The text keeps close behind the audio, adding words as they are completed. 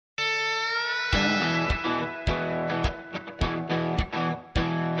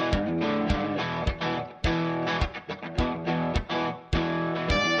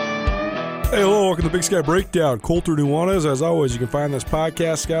Hey, hello, welcome to Big Sky Breakdown. Colter Nuanez. As always, you can find this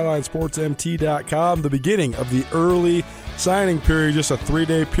podcast, SkylineSportsMT.com. The beginning of the early signing period, just a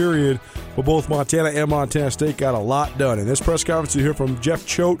 3-day period, but both Montana and Montana State got a lot done. In this press conference, you hear from Jeff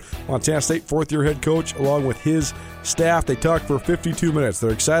Choate, Montana State fourth-year head coach, along with his staff. They talked for 52 minutes.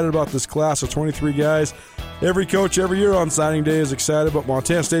 They're excited about this class of 23 guys. Every coach every year on signing day is excited, but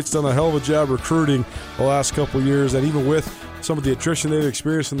Montana State's done a hell of a job recruiting the last couple of years, and even with some of the attrition they've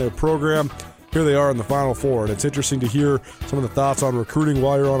experienced in their program, here they are in the Final Four. And it's interesting to hear some of the thoughts on recruiting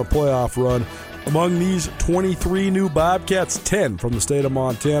while you're on a playoff run. Among these 23 new Bobcats, 10 from the state of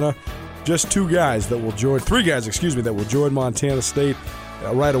Montana. Just three guys that will join Montana State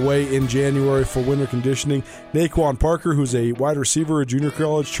right away in January for winter conditioning. Naquan Parker, who's a wide receiver, a junior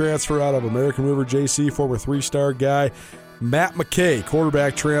college transfer out of American River JC, former 3-star guy. Matt McKay,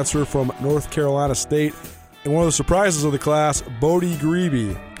 quarterback transfer from North Carolina State. And one of the surprises of the class, Bodie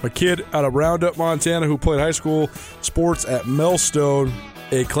Grebe, a kid out of Roundup, Montana, who played high school sports at Millstone,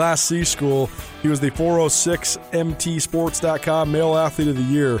 a Class C school. He was the 406 MTSports.com Male Athlete of the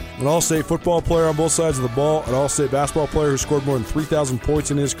Year, an all-state football player on both sides of the ball, an all-state basketball player who scored more than 3,000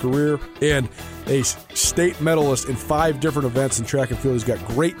 points in his career, and a state medalist in 5 different events in track and field. He's got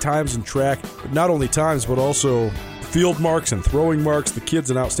great times in track, but not only times, but also field marks and throwing marks. The kid's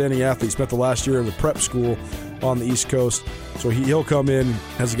an outstanding athlete. Spent the last year in the prep school on the East Coast. So he'll come in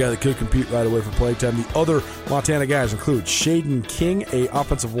as a guy that could compete right away for playing time. The other Montana guys include Shaden King, a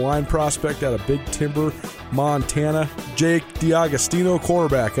offensive line prospect out of Big Timber, Montana. Jake DiAgostino,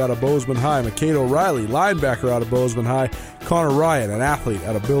 quarterback out of Bozeman High. McCade O'Reilly, linebacker out of Bozeman High. Connor Ryan, an athlete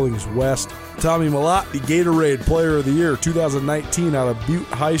out of Billings West. Tommy Malott, the Gatorade Player of the Year 2019 out of Butte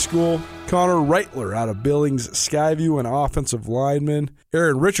High School. Connor Reitler out of Billings Skyview, an offensive lineman.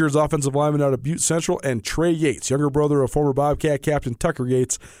 Aaron Richards, offensive lineman out of Butte Central. And Trey Yates, younger brother of former Bobcat captain Tucker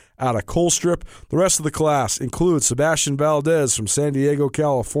Yates out of Colstrip. The rest of the class includes Sebastian Valdez from San Diego,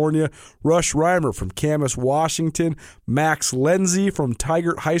 California. Rush Reimer from Camas, Washington. Max Lenzi from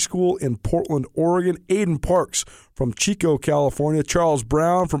Tigert High School in Portland, Oregon. Aiden Parks from Chico, California. Charles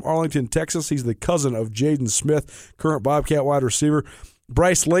Brown from Arlington, Texas. He's the cousin of Jaden Smith, current Bobcat wide receiver.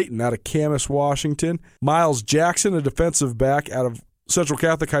 Bryce Layton out of Camas, Washington. Miles Jackson, a defensive back out of Central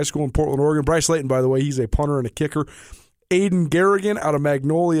Catholic High School in Portland, Oregon. Bryce Layton, by the way, he's a punter and a kicker. Aiden Garrigan out of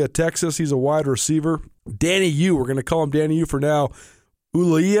Magnolia, Texas. He's a wide receiver. Danny Yu, we're going to call him Danny Yu for now.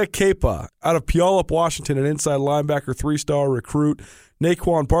 Ulaia Kepa out of Puyallup, Washington, an inside linebacker, 3-star recruit.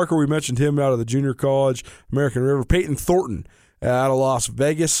 Naquan Parker, we mentioned him out of the junior college, American River. Peyton Thornton out of Las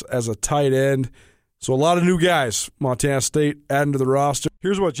Vegas as a tight end. So a lot of new guys, Montana State adding to the roster.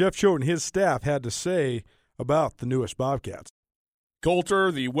 Here's what Jeff Choate and his staff had to say about the newest Bobcats.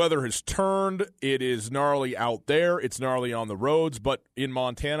 Colter, the weather has turned. It is gnarly out there. It's gnarly on the roads. But in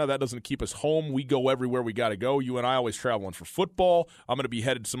Montana, that doesn't keep us home. We go everywhere we got to go. You and I always traveling for football. I'm going to be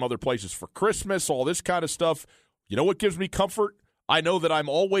headed some other places for Christmas, all this kind of stuff. You know what gives me comfort? I know that I'm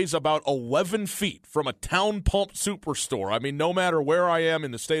always about 11 feet from a Town Pump Superstore. I mean, no matter where I am in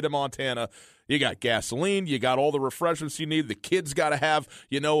the state of Montana, you got gasoline, you got all the refreshments you need. The kids got to have,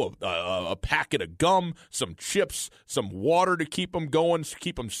 a packet of gum, some chips, some water to keep them going,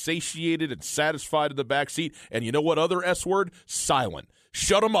 keep them satiated and satisfied in the back seat. And you know what other S word? Silent.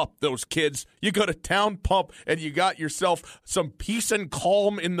 Shut them up, those kids. You go to Town Pump and you got yourself some peace and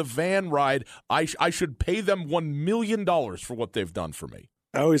calm in the van ride. I should pay them $1 million for what they've done for me.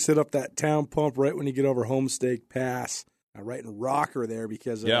 I always hit up that Town Pump right when you get over Homestake Pass, right in Rocker there,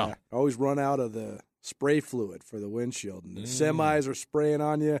 because I always run out of the spray fluid for the windshield. And the semis are spraying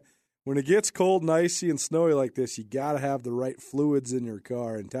on you. When it gets cold and icy and snowy like this, you got to have the right fluids in your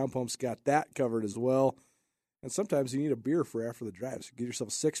car, and Town Pump's got that covered as well. And sometimes you need a beer for after the drive. So get yourself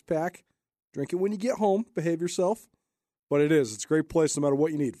a 6-pack, drink it when you get home, behave yourself. But it's a great place no matter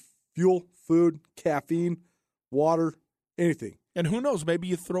what you need. Fuel, food, caffeine, water, anything. And who knows, maybe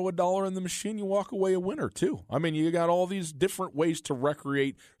you throw $1 in the machine, you walk away a winner too. I mean, you got all these different ways to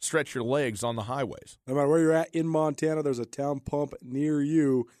recreate, stretch your legs on the highways. No matter where you're at in Montana, there's a Town Pump near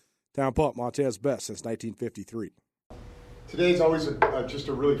you. Town Pump, Montana's best since 1953. Today's always just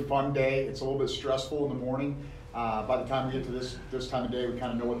a really fun day. It's a little bit stressful in the morning. By the time we get to this time of day, we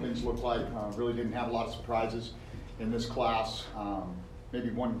kind of know what things look like. Really didn't have a lot of surprises in this class. Maybe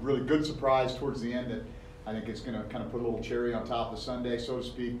one really good surprise towards the end that I think is going to kind of put a little cherry on top of the sundae, so to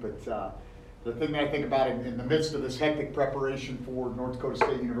speak. But the thing that I think about in the midst of this hectic preparation for North Dakota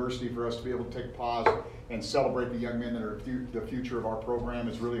State University, for us to be able to take a pause and celebrate the young men that are the future of our program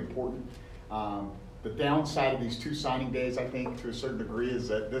is really important. The downside of these two signing days, I think, to a certain degree, is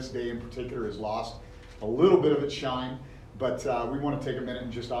that this day in particular has lost a little bit of its shine. But we want to take a minute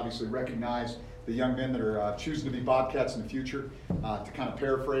and just obviously recognize the young men that are choosing to be Bobcats in the future. To kind of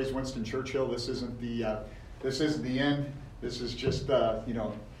paraphrase Winston Churchill, this isn't the end. This is just the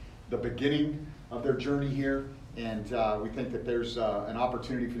beginning of their journey here. And we think that there's an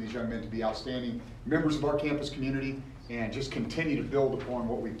opportunity for these young men to be outstanding members of our campus community and just continue to build upon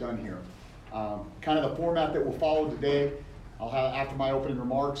what we've done here. Kind of the format that we'll follow today, I'll have, after my opening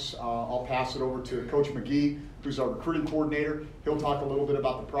remarks, I'll pass it over to Coach McGee, who's our recruiting coordinator. He'll talk a little bit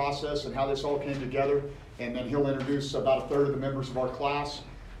about the process and how this all came together, and then he'll introduce about a third of the members of our class.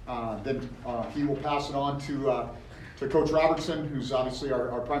 Then he will pass it on to Coach Robertson, who's obviously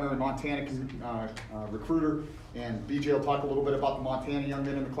our primary Montana recruiter, and BJ will talk a little bit about the Montana young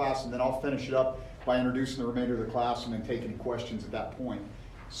men in the class, and then I'll finish it up by introducing the remainder of the class and then take any questions at that point.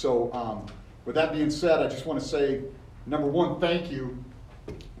 So with that being said, I just want to say, number one, thank you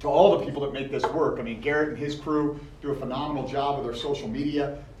to all the people that make this work. I mean, Garrett and his crew do a phenomenal job with their social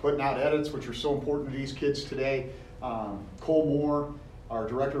media, putting out edits, which are so important to these kids today. Cole Moore, our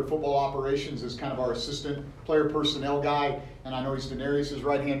director of football operations, is kind of our assistant player personnel guy, and I know he's Daenerys'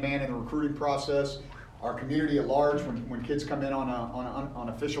 right-hand man in the recruiting process. Our community at large, when kids come in on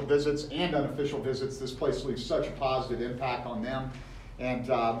official visits and unofficial visits, this place leaves such a positive impact on them. And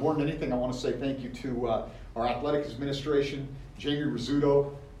more than anything, I want to say thank you to our athletic administration, Jamie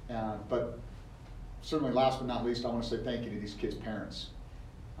Rizzuto, but certainly last but not least, I want to say thank you to these kids' parents.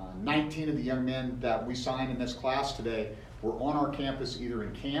 19 of the young men that we signed in this class today were on our campus either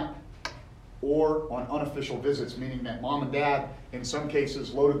in camp or on unofficial visits, meaning that mom and dad, in some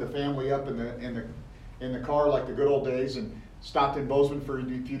cases, loaded the family up in the car like the good old days and stopped in Bozeman for a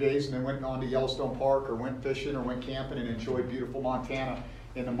few days and then went on to Yellowstone Park or went fishing or went camping and enjoyed beautiful Montana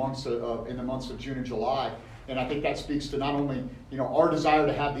in the months of June and July. And I think that speaks to not only our desire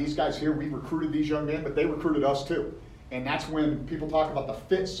to have these guys here. We recruited these young men, but they recruited us too. And that's when people talk about the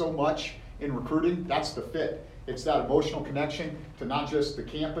fit so much in recruiting. That's the fit. It's that emotional connection to not just the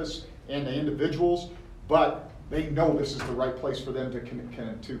campus and the individuals, but they know this is the right place for them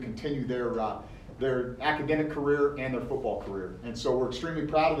to continue their academic career and their football career. And so we're extremely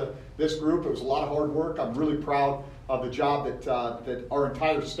proud of this group. It was a lot of hard work. I'm really proud of the job that our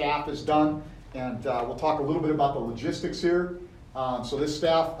entire staff has done. And we'll talk a little bit about the logistics here. So this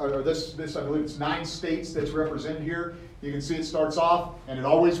staff, or this I believe it's 9 states that's represented here. You can see it starts off, and it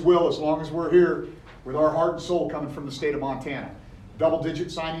always will as long as we're here, with our heart and soul coming from the state of Montana. Double-digit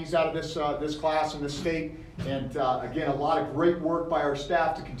signees out of this class in this state. And again, a lot of great work by our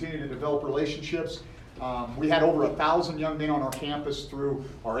staff to continue to develop relationships. We had over 1,000 young men on our campus through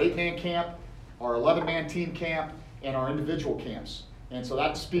our 8-man camp, our 11-man team camp, and our individual camps. And so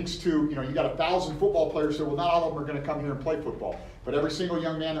that speaks to, you got 1,000 football players here. Well, not all of them are going to come here and play football. But every single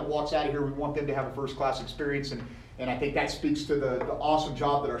young man that walks out of here, we want them to have a first-class experience. And I think that speaks to the awesome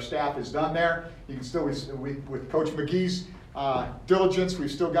job that our staff has done there. You can still, with Coach McGee's diligence, we've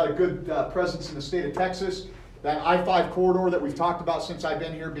still got a good presence in the state of Texas. That I-5 corridor that we've talked about since I've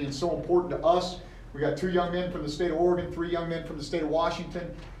been here being so important to us. We got 2 young men from the state of Oregon, 3 young men from the state of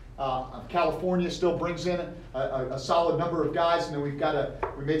Washington. California still brings in a solid number of guys, and then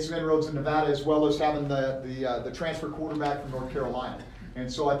we made some inroads in Nevada, as well as having the transfer quarterback from North Carolina.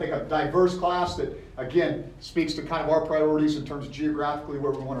 And so I think a diverse class that, again, speaks to kind of our priorities in terms of geographically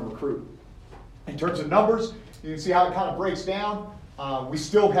where we want to recruit. In terms of numbers, you can see how it kind of breaks down. We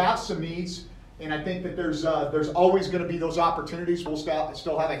still have some needs, and I think that there's always going to be those opportunities. We'll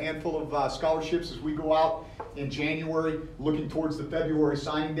still have a handful of scholarships as we go out in January, looking towards the February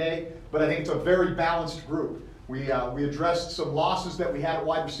signing day. But I think it's a very balanced group. We addressed some losses that we had at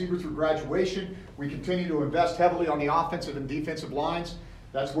wide receiver through graduation. We continue to invest heavily on the offensive and defensive lines.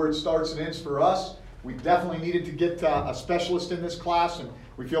 That's where it starts and ends for us. We definitely needed to get a specialist in this class, and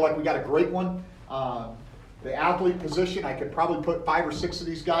we feel like we got a great one. The athlete position, I could probably put 5 or 6 of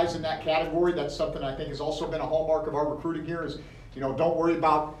these guys in that category. That's something I think has also been a hallmark of our recruiting here is, don't worry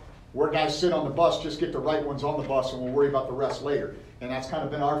about where guys sit on the bus, just get the right ones on the bus, and we'll worry about the rest later. And that's kind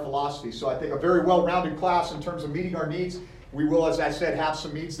of been our philosophy. So I think a very well-rounded class in terms of meeting our needs. We will, as I said, have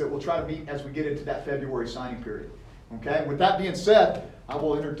some needs that we'll try to meet as we get into that February signing period. Okay, with that being said, I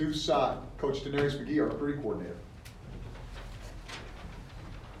will introduce Coach Daenerys McGee, our recruiting coordinator.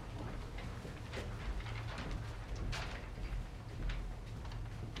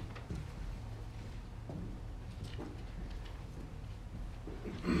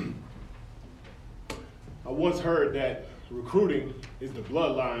 I once heard that recruiting is the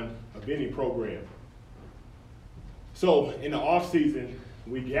bloodline of any program. So in the off season,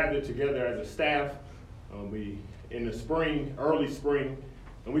 we gathered together as a staff. In the spring, early spring,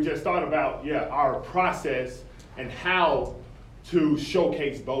 and we just thought about our process and how to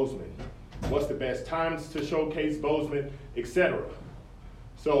showcase Bozeman. What's the best times to showcase Bozeman, etc.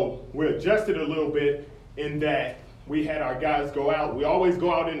 So we adjusted a little bit in that we had our guys go out. We always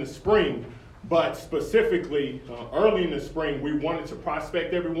go out in the spring, but specifically early in the spring, we wanted to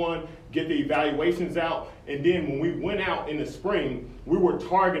prospect everyone, get the evaluations out, and then when we went out in the spring, we were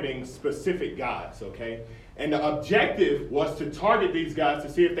targeting specific guys, okay? And the objective was to target these guys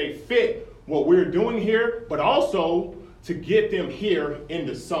to see if they fit what we're doing here, but also to get them here in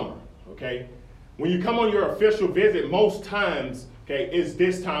the summer, okay? When you come on your official visit, most times, okay, it's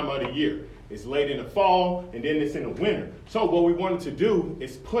this time of the year. It's late in the fall, and then it's in the winter. So what we wanted to do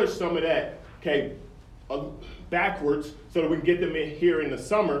is push some of that, okay, backwards so that we can get them in here in the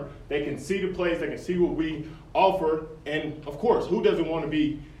summer. They can see the place, they can see what we offer, and of course, who doesn't want to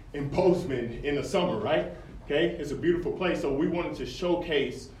be in Bozeman in the summer, right? Okay, it's a beautiful place, so we wanted to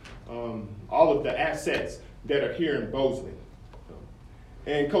showcase all of the assets that are here in Bozeman.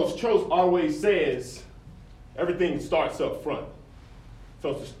 And Coach Trost always says everything starts up front.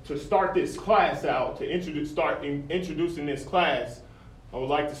 So to start this class out, to start introducing this class, I would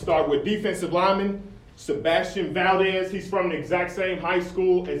like to start with defensive lineman Sebastian Valdez. He's from the exact same high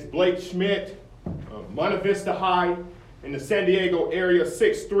school as Blake Schmidt, Monte Vista High in the San Diego area,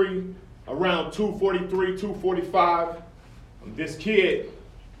 6'3", around 243, 245. This kid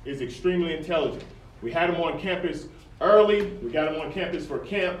is extremely intelligent. We had him on campus early. We got him on campus for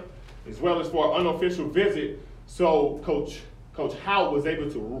camp as well as for an unofficial visit. So Coach Howe was able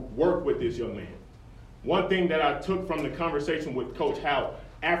to work with this young man. One thing that I took from the conversation with Coach Howe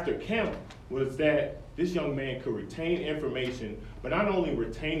after camp was that this young man could retain information, but not only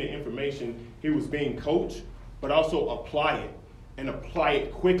retain the information he was being coached, but also apply it and apply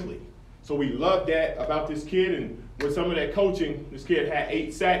it quickly. So we loved that about this kid, and with some of that coaching, this kid had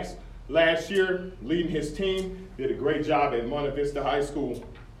 8 sacks last year, leading his team, did a great job at Monte Vista High School.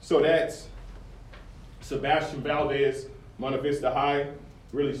 So that's Sebastian Valdez, Monte Vista High,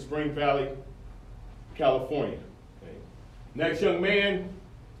 really Spring Valley, California. Okay. Next young man,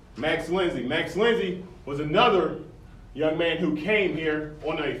 Max Lindsay. Max Lindsay was another young man who came here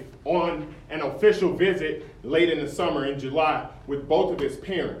on an official visit late in the summer in July with both of his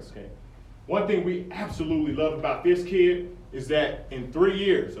parents. Okay. One thing we absolutely love about this kid is that in 3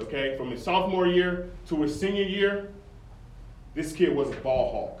 years, okay, from his sophomore year to his senior year, this kid was a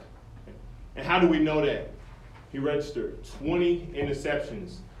ball hawk. Okay. And how do we know that? He registered 20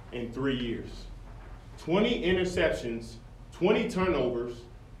 interceptions in 3 years. 20 interceptions, 20 turnovers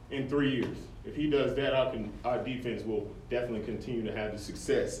in 3 years. If he does that, our defense will definitely continue to have the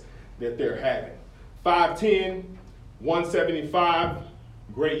success that they're having. 5'10", 175,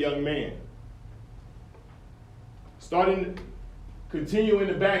 great young man. Continue in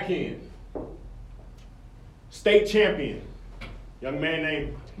the back end. State champion, young man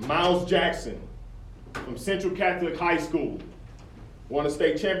named Miles Jackson from Central Catholic High School. Won a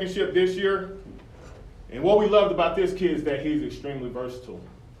state championship this year. And what we loved about this kid is that he's extremely versatile.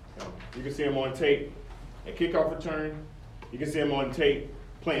 You can see him on tape at kickoff return. You can see him on tape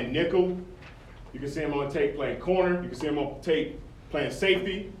playing nickel. You can see him on tape playing corner. You can see him on tape playing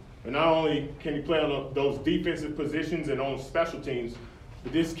safety. And not only can he play on those defensive positions and on special teams,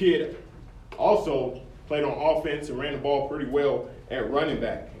 but this kid also played on offense and ran the ball pretty well at running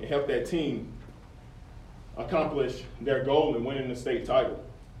back and helped that team accomplish their goal in winning the state title.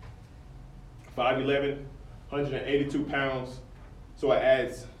 5'11", 182 pounds, so it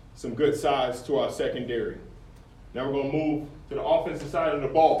adds some good size to our secondary. Now we're going to move to the offensive side of the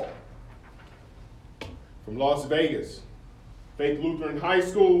ball. From Las Vegas, Faith Lutheran High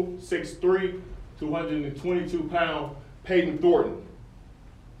School, 6'3", 222-pound Peyton Thornton.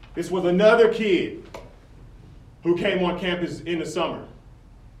 This was another kid who came on campus in the summer.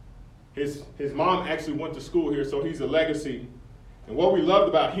 His mom actually went to school here, so he's a legacy. And what we loved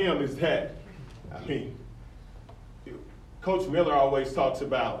about him is that, Coach Miller always talks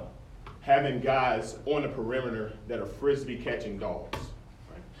about having guys on the perimeter that are frisbee catching dogs.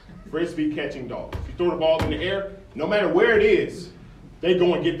 Right? Frisbee catching dogs. You throw the ball in the air, no matter where it is, they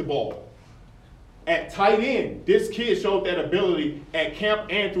go and get the ball. At tight end, this kid showed that ability at camp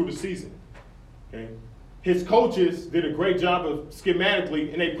and through the season. Okay? His coaches did a great job of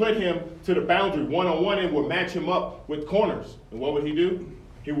schematically, and they put him to the boundary one-on-one and would match him up with corners. And what would he do?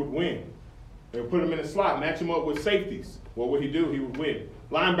 He would win. They would put him in a slot, match him up with safeties. What would he do? He would win.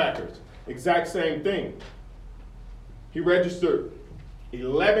 Linebackers, exact same thing. He registered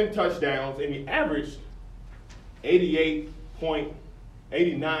 11 touchdowns, and he averaged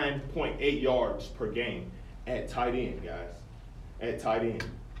 89.8 yards per game at tight end, guys. At tight end.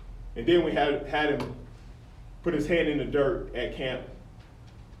 And then we had him put his head in the dirt at camp,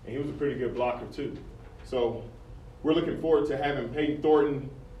 and he was a pretty good blocker too. So we're looking forward to having Peyton Thornton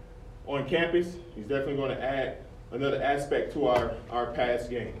on campus. He's definitely going to add another aspect to our pass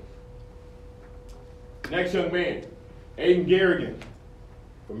game. Next young man, Aiden Garrigan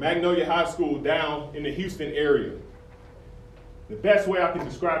from Magnolia High School down in the Houston area. The best way I can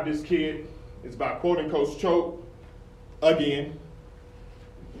describe this kid is by quoting Coach Choate again.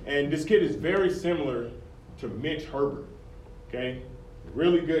 And this kid is very similar to Mitch Herbert, okay?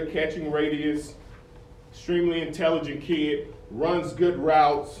 Really good catching radius, extremely intelligent kid, runs good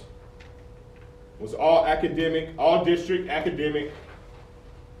routes, was all academic, all district academic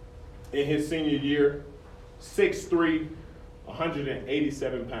in his senior year, 6'3",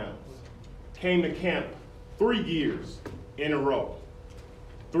 187 pounds. Came to camp 3 years in a row.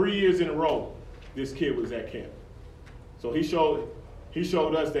 3 years in a row, this kid was at camp. So he showed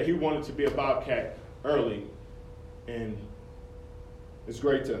us that he wanted to be a Bobcat early, and it's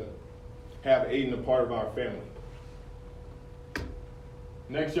great to have Aiden a part of our family.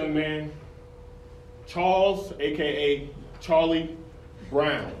 Next young man, Charles, a.k.a. Charlie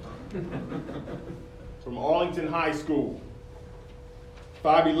Brown, from Arlington High School,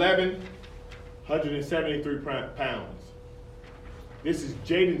 5'11", 173 pounds. This is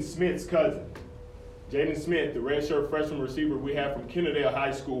Jaden Smith's cousin. Jaden Smith, the redshirt freshman receiver we have from Kennedale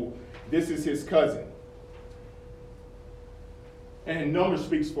High School, this is his cousin. And number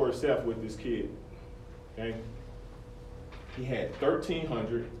speaks for itself with this kid, okay? He had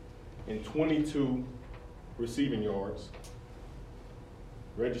 1,322 receiving yards,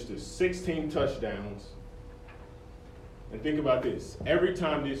 registered 16 touchdowns. And think about this, every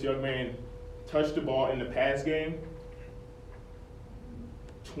time this young man touched the ball in the pass game,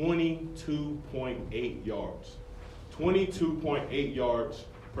 22.8 yards. 22.8 yards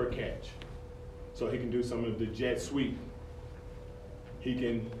per catch. So he can do some of the jet sweep. He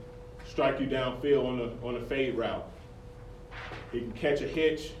can strike you downfield on a fade route. He can catch a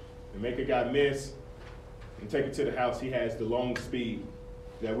hitch and make a guy miss and take it to the house. He has the long speed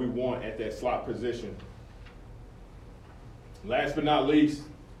that we want at that slot position. Last but not least,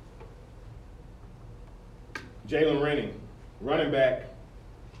 Jalen Renning, running back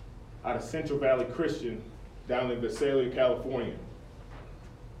out of Central Valley Christian down in Visalia, California.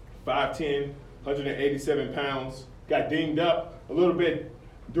 5'10", 187 pounds. Got dinged up a little bit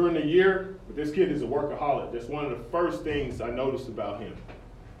during the year, but this kid is a workaholic. That's one of the first things I noticed about him.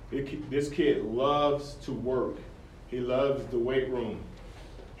 This kid loves to work. He loves the weight room.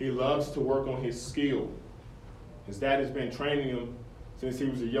 He loves to work on his skill. His dad has been training him since he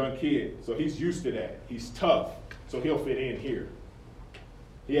was a young kid, so he's used to that. He's tough, so he'll fit in here.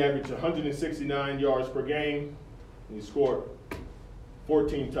 He averaged 169 yards per game, and he scored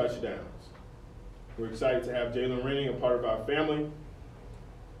 14 touchdowns. We're excited to have Jalen Renning a part of our family,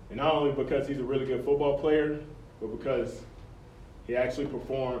 and not only because he's a really good football player, but because he actually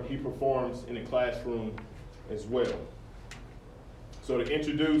performs in the classroom as well. So to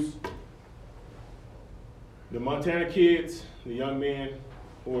introduce the Montana kids, the young men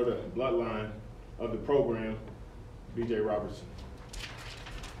who are the bloodline of the program, B.J. Robertson.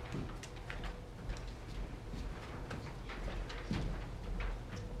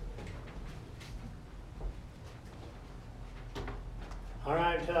 All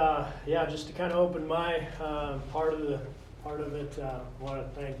right, yeah, just to kind of open my part of it, I want to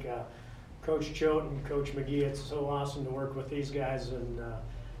thank Coach Choate and Coach McGee. It's so awesome to work with these guys and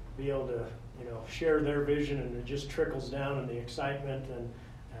be able to, share their vision, and it just trickles down in the excitement. And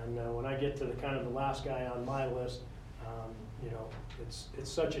when I get to the kind of the last guy on my list, it's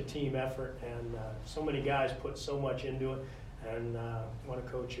such a team effort, and so many guys put so much into it. And one of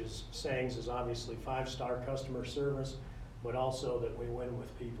Coach's sayings is obviously 5-star customer service, but also that we win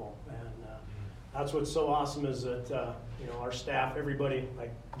with people. And that's what's so awesome is that, our staff, everybody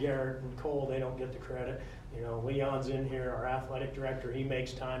like Garrett and Cole, they don't get the credit. Leon's in here, our athletic director, he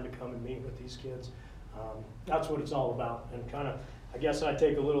makes time to come and meet with these kids. That's what it's all about. And kind of, I guess I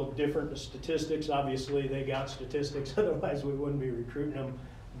take a little different statistics. Obviously, they got statistics, otherwise we wouldn't be recruiting them.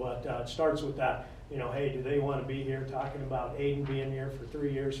 But it starts with that, hey, do they want to be here? Talking about Aiden being here for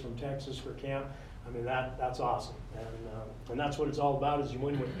 3 years from Texas for camp. I mean, that's awesome. And that's what it's all about, is you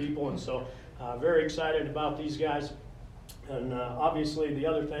win with people. And so very excited about these guys. And obviously the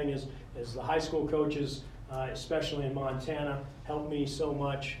other thing is the high school coaches, especially in Montana, helped me so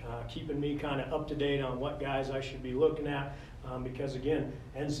much, keeping me kind of up to date on what guys I should be looking at, because again,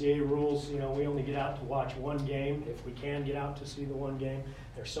 NCAA rules, we only get out to watch one game, if we can get out to see the one game.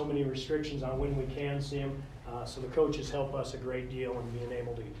 There's so many restrictions on when we can see them, so the coaches help us a great deal in being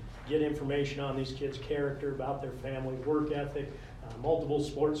able to get information on these kids' character, about their family, work ethic, multiple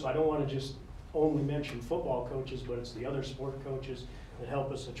sports. So I don't want to just only mention football coaches, but it's the other sport coaches that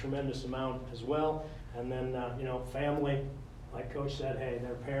help us a tremendous amount as well. And then, family, like Coach said, hey,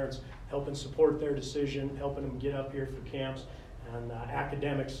 their parents helping support their decision, helping them get up here for camps. And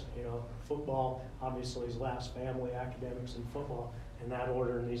academics, football obviously is last, family, academics, and football in that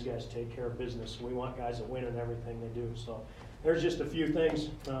order, and these guys take care of business. We want guys that win in everything they do. So there's just a few things.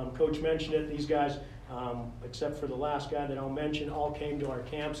 Coach mentioned it. These guys, except for the last guy that I'll mention, all came to our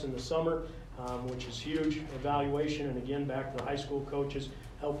camps in the summer, which is huge evaluation. And again, back to the high school coaches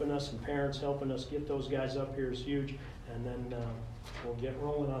helping us and parents helping us get those guys up here is huge. And then we'll get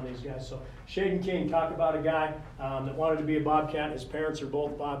rolling on these guys. So Shaden King, talk about a guy that wanted to be a Bobcat. His parents are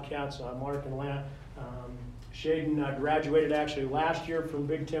both Bobcats, Mark and Lana. Shaden graduated actually last year from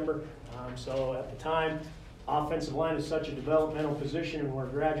Big Timber. So at the time, offensive line is such a developmental position, and we're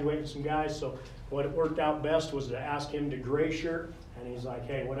graduating some guys. So what it worked out best was to ask him to gray shirt, and he's like,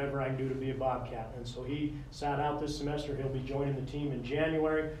 hey, whatever I can do to be a Bobcat. And so he sat out this semester. He'll be joining the team in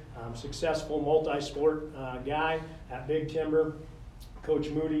January. Successful multi-sport guy at Big Timber. Coach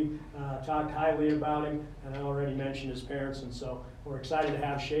Moody talked highly about him, and I already mentioned his parents, and so we're excited to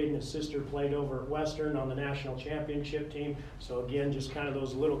have Shaden. His sister played over at Western on the national championship team, so again, just kind of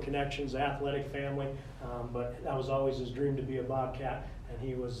those little connections, athletic family, but that was always his dream to be a Bobcat, and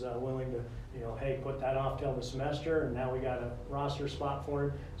he was willing to, hey, put that off till the semester, and now we got a roster spot for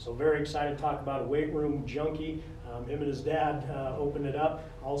him. So very excited to talk about a weight room junkie. Him and his dad opened it up.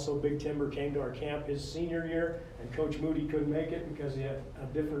 Also, Big Timber came to our camp his senior year, and Coach Moody couldn't make it because he had a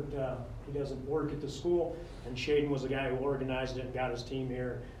different, he doesn't work at the school, and Shaden was the guy who organized it and got his team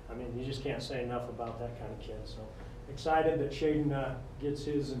here. I mean, you just can't say enough about that kind of kid. So excited that Shaden gets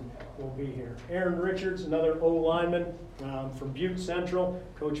his and will be here. Aaron Richards, another O lineman from Butte Central.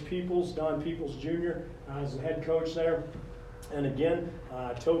 Coach Peoples, Don Peoples Jr. Is the head coach there. And again,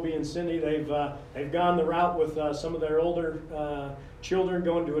 Toby and Cindy, they've gone the route with some of their older children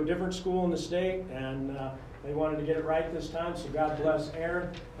going to a different school in the state, and they wanted to get it right this time, so God bless Aaron.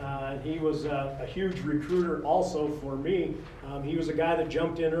 He was a huge recruiter also for me. He was a guy that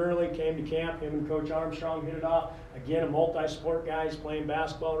jumped in early, came to camp. Him and Coach Armstrong hit it off. Again, a multi-sport guy. He's playing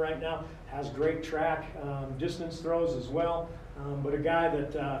basketball right now. Has great track, distance throws as well. But a guy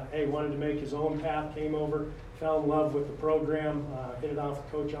that, hey, wanted to make his own path, came over, fell in love with the program, hit it off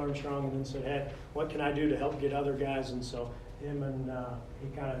with Coach Armstrong, and then said, hey, what can I do to help get other guys? And so him and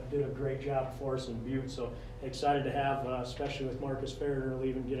he kind of did a great job for us in Butte. So excited to have, especially with Marcus Farrader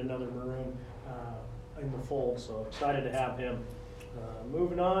leaving, get another Maroon in the fold. So excited to have him.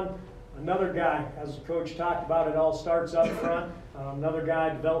 Moving on, another guy, as the coach talked about, it all starts up front. Another guy,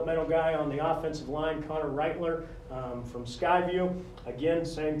 developmental guy on the offensive line, Connor Reitler from Skyview. Again,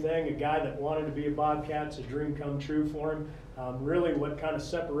 same thing, a guy that wanted to be a Bobcat. It's a dream come true for him. Really what kind of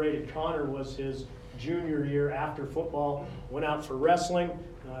separated Connor was his junior year after football, went out for wrestling.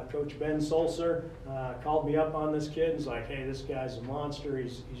 Coach Ben Solser called me up on this kid. He's like, hey, this guy's a monster.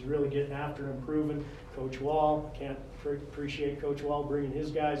 He's really getting after and improving. Coach Wall, can't appreciate Coach Wall bringing his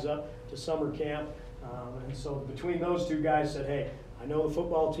guys up to summer camp. And so between those two guys said, hey, I know the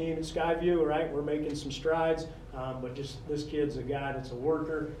football team at Skyview, right? We're making some strides, but just this kid's a guy that's a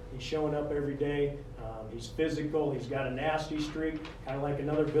worker. He's showing up every day. He's physical. He's got a nasty streak, kind of like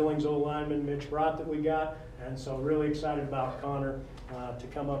another Billings O-lineman, Mitch Brott, that we got. And so really excited about Connor to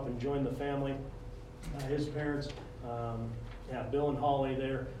come up and join the family. His parents, Bill and Holly,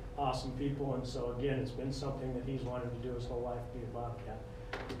 they're awesome people. And so, again, it's been something that he's wanted to do his whole life, be a Bobcat.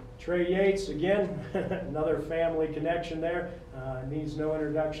 Trey Yates, again, another family connection there. Needs no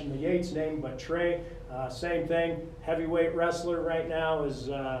introduction, the Yates name, but Trey, same thing. Heavyweight wrestler right now, is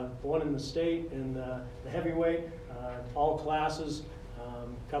one in the state in the heavyweight, all classes.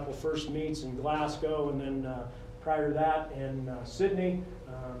 A couple first meets in Glasgow, and then prior to that in Sydney.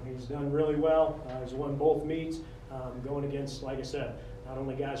 He's done really well. He's won both meets, going against, like I said, not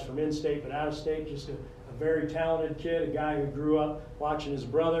only guys from in-state but out-of-state. Just a very talented kid, a guy who grew up watching his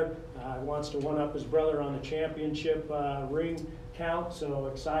brother, wants to one-up his brother on the championship ring count, so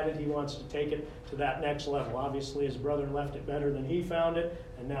excited he wants to take it to that next level. Obviously his brother left it better than he found it,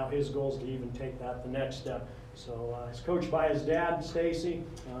 and now his goal is to even take that the next step. So he's coached by his dad, Stacy.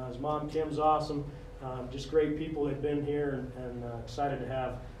 His mom, Kim's awesome. Just great people that have been here, and excited to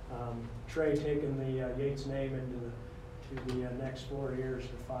have Trey taking the Yates name into the next 4 years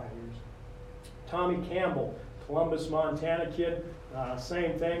or 5 years. Tommy Campbell Columbus, Montana kid,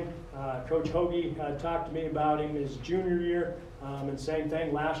 same thing. Coach Hoagie talked to me about him his junior year, and same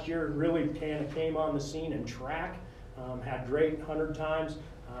thing. Last year really kind of came on the scene in track, had great 100 times.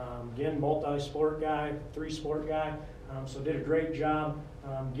 Again, multi-sport guy, 3-sport guy, so did a great job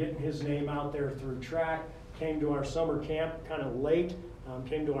getting his name out there through track. Came to our summer camp kind of late,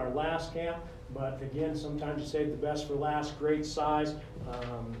 came to our last camp, but again, sometimes you save the best for last. Great size,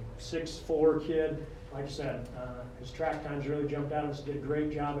 6'4" kid. Like I said, his track times really jumped out. Did a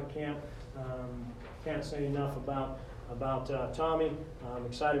great job at camp. Can't say enough about Tommy. I'm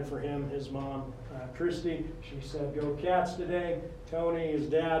excited for him. His mom, Christy, she said, "Go Cats today." Tony, his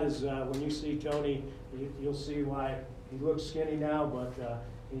dad, is when you see Tony, you'll see why he looks skinny now, but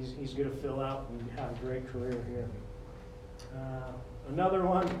he's going to fill out and have a great career here. Another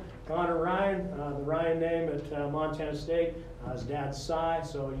one, Connor Ryan, the Ryan name at Montana State. His dad's Cy,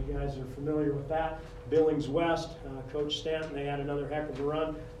 so you guys are familiar with that. Billings West, Coach Stanton, they had another heck of a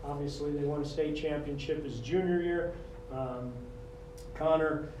run. Obviously, they won a state championship his junior year.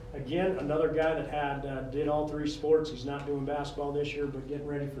 Connor, again, another guy that did all 3 sports. He's not doing basketball this year, but getting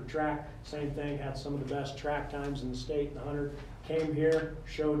ready for track. Same thing, had some of the best track times in the state in the 100. Came here,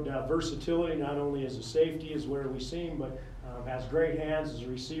 showed versatility, not only as a safety, as where we see him, but has great hands as a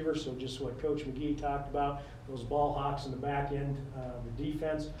receiver. So just what Coach McGee talked about, those ball hawks in the back end, the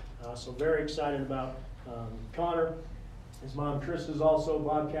defense. So very excited about Connor. His mom, Trista's also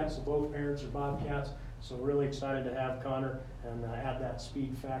Bobcats, so both parents are Bobcats. So really excited to have Connor and add that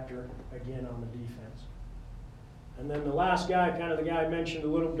speed factor again on the defense. And then the last guy, kind of the guy I mentioned a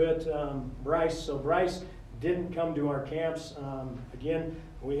little bit, Bryce. So Bryce didn't come to our camps. Again,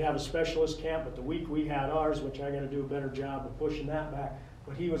 we have a specialist camp, but the week we had ours, which I got to do a better job of pushing that back.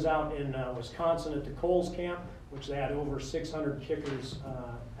 But he was out in Wisconsin at the Coles camp, which they had over 600 kickers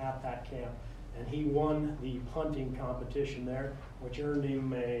at that camp. And he won the punting competition there, which earned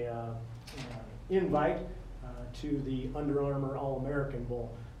him a invite to the Under Armour All-American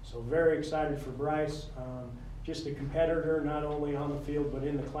Bowl. So very excited for Bryce. Just a competitor, not only on the field, but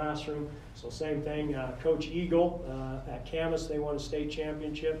in the classroom. So same thing, Coach Eagle at Camas, they won a state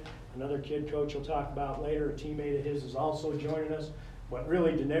championship. Another kid Coach will talk about later, a teammate of his, is also joining us. But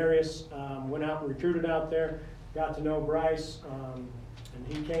really, Denarius went out and recruited out there, got to know Bryce, and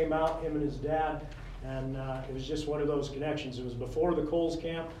he came out, him and his dad, and it was just one of those connections. It was before the Coles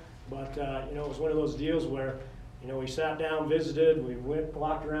camp, but it was one of those deals where we sat down, visited, we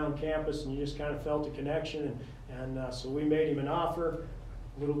walked around campus, and you just kind of felt a connection, and so we made him an offer.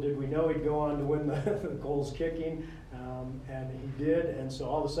 Little did we know he'd go on to win the Coles kicking, and he did, and so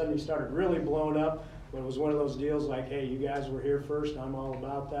all of a sudden he started really blowing up. But it was one of those deals like, hey, you guys were here first, I'm all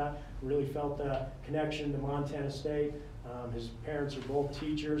about that. Really felt that connection to Montana State. His parents are both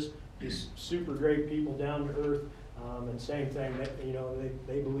teachers. He's super great people, down to earth, and same thing,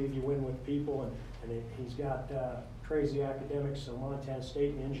 they believe you win with people, and he's got crazy academics, so Montana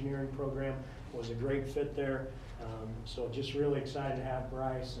State and engineering program was a great fit there. So just really excited to have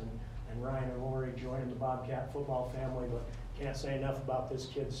Bryce and Ryan and Lori joining the Bobcat football family, but can't say enough about this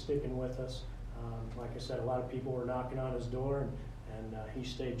kid sticking with us. Like I said, a lot of people were knocking on his door, and he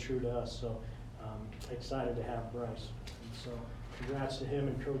stayed true to us, so excited to have Bryce. And so congrats to him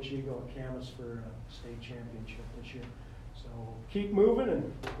and Coach Eagle at Camas for a state championship this year. So keep moving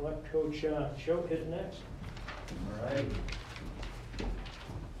and let Coach Choate hit next. All right.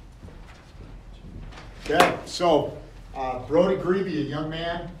 Okay, so Brody Grebe, a young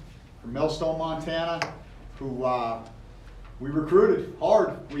man from Millstone, Montana, who we recruited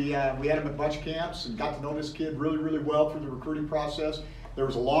hard. We had him at a bunch of camps and got to know this kid really, really well through the recruiting process. There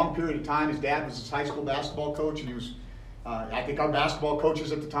was a long period of time. His dad was his high school basketball coach, and he was, I think our basketball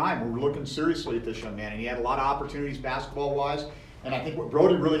coaches at the time were looking seriously at this young man, and he had a lot of opportunities basketball-wise. And I think what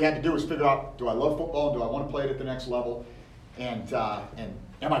Brody really had to do was figure out, do I love football, and do I want to play it at the next level? And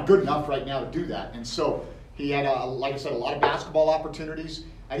am I good enough right now to do that? And so he had, like I said, a lot of basketball opportunities.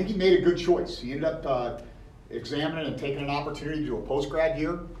 I think he made a good choice. He ended up examining and taking an opportunity to do a post-grad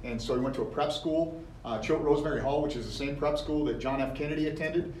year, and so he went to a prep school, Choate Rosemary Hall, which is the same prep school that John F. Kennedy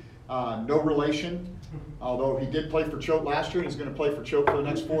attended. No relation, although he did play for Choate last year, and he's going to play for Choate for the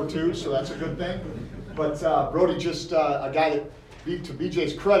next 4 too, so that's a good thing. But Brody, just a guy that, to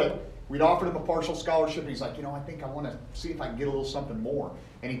BJ's credit, we'd offered him a partial scholarship, and he's like, I think I want to see if I can get a little something more.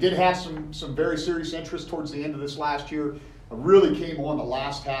 And he did have some very serious interest towards the end of this last year. Really came on the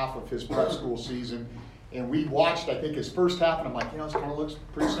last half of his prep school season. And we watched, I think, his first half, and I'm like, this kind of looks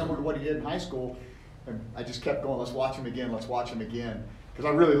pretty similar to what he did in high school. And I just kept going, let's watch him again, because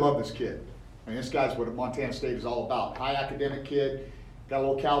I really love this kid. I mean, this guy's what Montana State is all about. High academic kid, got a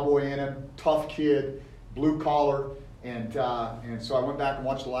little cowboy in him, tough kid, blue collar, and so I went back and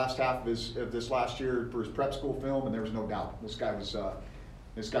watched the last half of this last year for his prep school film, and there was no doubt this guy was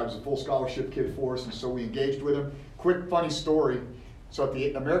a full scholarship kid for us, and so we engaged with him. Quick funny story. So at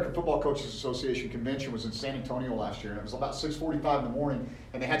the American Football Coaches Association convention was in San Antonio last year, and it was about 6:45 in the morning,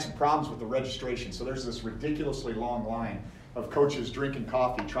 and they had some problems with the registration. So there's this ridiculously long line of coaches drinking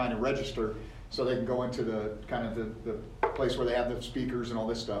coffee, trying to register so they can go into the kind of the place where they have the speakers and all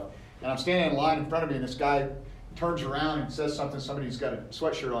this stuff. And I'm standing in line in front of me, and this guy turns around and says something. Somebody's got a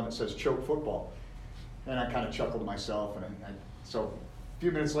sweatshirt on that says "Choke Football," and I kind of chuckled to myself. And so a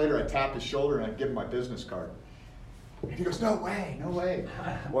few minutes later, I tapped his shoulder and I give him my business card. And he goes, no way.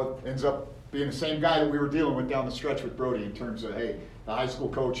 Well, it ends up being the same guy that we were dealing with down the stretch with Brody in terms of, hey, the high school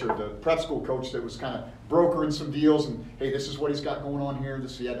coach or the prep school coach that was kind of brokering some deals, and hey, this is what he's got going on here.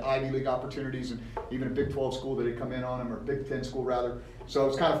 He had Ivy League opportunities and even a Big 12 school that had come in on him, or Big 10 school rather. So it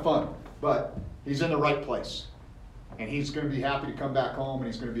was kind of fun. But he's in the right place. And he's going to be happy to come back home, and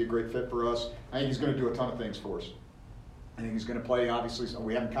he's going to be a great fit for us. I think he's going to do a ton of things for us. I think he's going to play, obviously,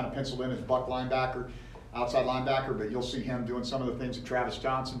 we haven't kind of penciled in as buck linebacker, outside linebacker, but you'll see him doing some of the things that Travis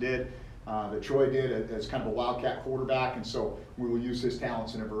Johnson did, that Troy did as kind of a wildcat quarterback, and so we will use his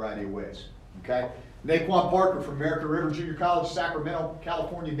talents in a variety of ways. Okay? Naquan Parker from American River Junior College, Sacramento,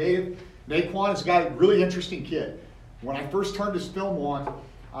 California native. Naquan is a guy, really interesting kid. When I first turned his film on,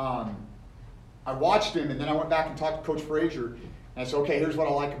 I watched him, and then I went back and talked to Coach Frazier, and I said, okay, here's what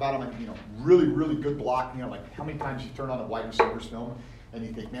I like about him. And, really, really good block. Like how many times you turn on a wide receiver's film and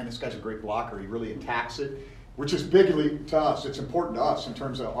you think, man, this guy's a great blocker. He really attacks it, which is bigly to us. It's important to us in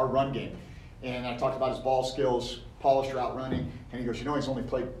terms of our run game. And I talked about his ball skills, polished route running, and he goes, he's only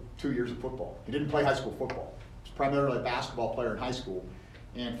played 2 years of football. He didn't play high school football. He was primarily a basketball player in high school.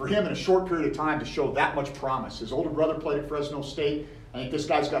 And for him, in a short period of time, to show that much promise. His older brother played at Fresno State. I think this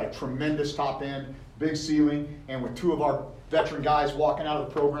guy's got a tremendous top end, big ceiling, and with two of our veteran guys walking out of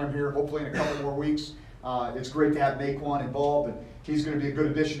the program here, hopefully in a couple more weeks, it's great to have Naquan involved, and he's going to be a good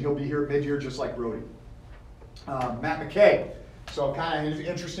addition. He'll be here at mid-year just like Brody. Matt McKay. So kind of an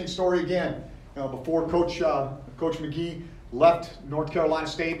interesting story again. Before Coach McGee left North Carolina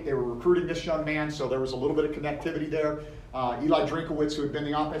State, they were recruiting this young man, so there was a little bit of connectivity there. Eli Drinkowitz, who had been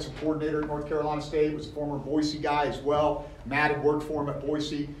the offensive coordinator at North Carolina State, was a former Boise guy as well. Matt had worked for him at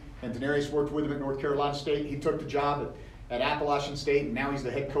Boise, and Denarius worked with him at North Carolina State. He took the job at Appalachian State, and now he's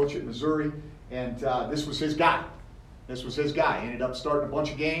the head coach at Missouri. And this was his guy. He ended up starting a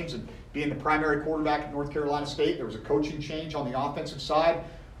bunch of games and being the primary quarterback at North Carolina State. There was a coaching change on the offensive side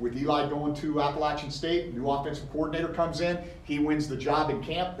with Eli going to Appalachian State. New offensive coordinator comes in. He wins the job in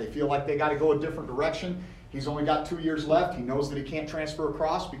camp. They feel like they got to go a different direction. He's only got 2 years left. He knows that he can't transfer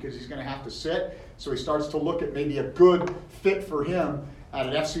across because he's going to have to sit. So he starts to look at maybe a good fit for him at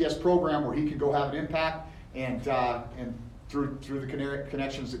an FCS program where he can go have an impact. And through the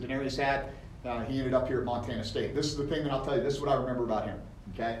connections that Denarius had, he ended up here at Montana State. This is the thing that I'll tell you. This is what I remember about him.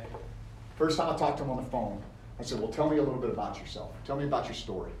 Okay. First time I talked to him on the phone, I said, well, tell me a little bit about yourself. Tell me about your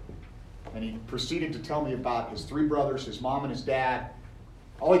story. And he proceeded to tell me about his 3 brothers, his mom and his dad.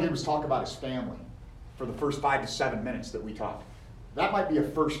 All he did was talk about his family for the first 5 to 7 minutes that we talked. That might be a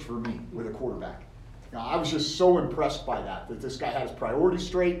first for me with a quarterback. I was just so impressed by that this guy had his priorities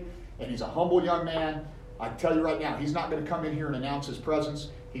straight, and he's a humble young man. I can tell you right now, he's not going to come in here and announce his presence.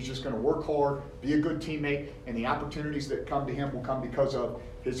 He's just going to work hard, be a good teammate, and the opportunities that come to him will come because of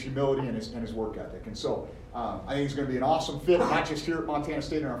his humility and his work ethic. And so I think he's going to be an awesome fit, not just here at Montana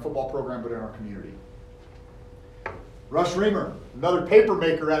State in our football program, but in our community. Rush Reamer, another paper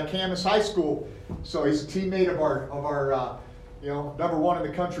maker out of Camas High School. So he's a teammate of our number 1 in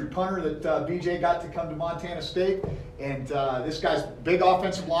the country punter that BJ got to come to Montana State. And this guy's big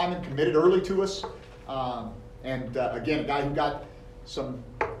offensive lineman, committed early to us. Again, a guy who got some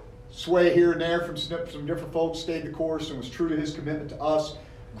sway here and there from some different folks, stayed the course and was true to his commitment to us.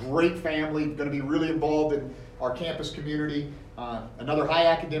 Great family, going to be really involved in our campus community. Another high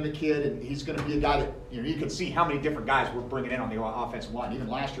academic kid, and he's going to be a guy that, you can see how many different guys we're bringing in on the offensive line. Even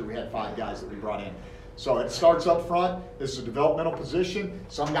last year we had 5 guys that we brought in. So it starts up front. This is a developmental position.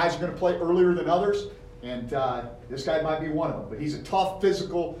 Some guys are going to play earlier than others, and this guy might be one of them. But he's a tough,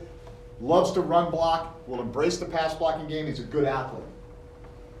 physical, loves to run block, will embrace the pass blocking game. He's a good athlete.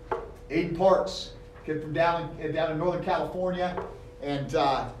 Aiden Parks, kid from down in Northern California. And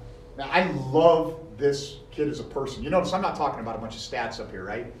now I love this kid as a person. You notice I'm not talking about a bunch of stats up here,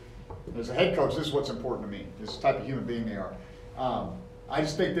 right? As a head coach, this is what's important to me. This is the type of human being they are. I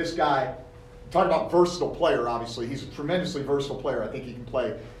just think this guy, talking about versatile player, obviously, he's a tremendously versatile player. I think he can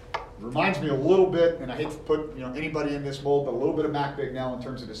play. Reminds me a little bit, and I hate to put anybody in this mold, but a little bit of Mac Bignell in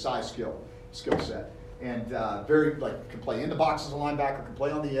terms of his size skill set. and very can play in the box as a linebacker, can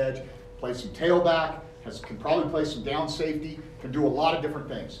play on the edge, play some tailback, can probably play some down safety, can do a lot of different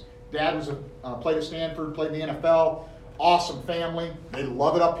things. Dad was played at Stanford, played in the NFL. Awesome family. They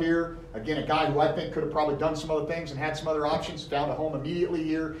love it up here. Again, a guy who I think could have probably done some other things and had some other options. Found a home immediately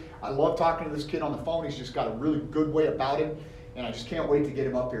here. I love talking to this kid on the phone. He's just got a really good way about him, and I just can't wait to get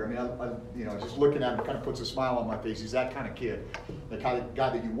him up here. I mean, just looking at him kind of puts a smile on my face. He's that kind of kid, the kind of guy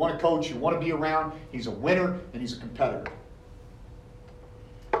that you want to coach, you want to be around. He's a winner and he's a competitor.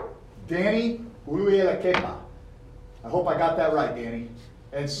 Danny Uluielekepa. I hope I got that right, Danny.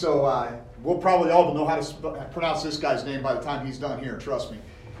 And so we'll probably all know how to pronounce this guy's name by the time he's done here, trust me.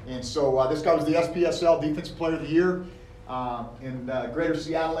 And so this guy was the SPSL Defensive Player of the Year in the greater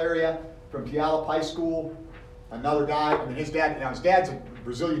Seattle area from Puyallup High School. Another guy, I mean, his dad's a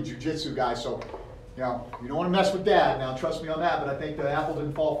Brazilian Jiu-Jitsu guy, so you don't want to mess with Dad. Now, trust me on that, but I think the apple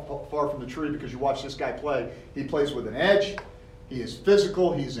didn't fall far from the tree because you watch this guy play. He plays with an edge. He is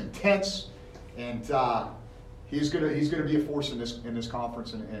physical. He's intense, and he's gonna be a force in this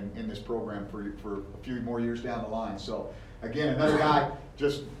conference and in this program for a few more years down the line. So again, another guy,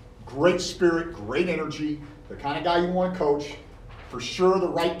 just great spirit, great energy, the kind of guy you want to coach, for sure the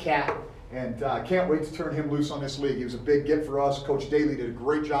right cat, and can't wait to turn him loose on this league. He was a big get for us. Coach Daly did a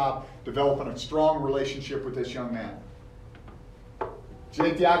great job developing a strong relationship with this young man.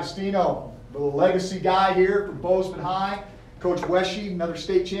 Jake D'Agostino, the legacy guy here from Bozeman High. Coach Weshy, another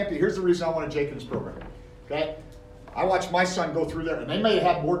state champion. Here's the reason I wanted Jake in this program. Okay? I watched my son go through there, and they may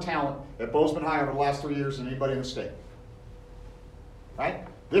have had more talent at Bozeman High over the last 3 years than anybody in the state. Right?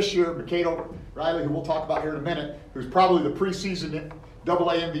 This year, Mikado Riley, who we'll talk about here in a minute, who's probably the preseason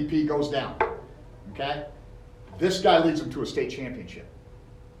AA MVP, goes down. Okay? This guy leads them to a state championship.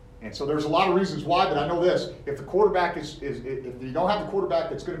 And so there's a lot of reasons why, but I know this. If the quarterback if you don't have the quarterback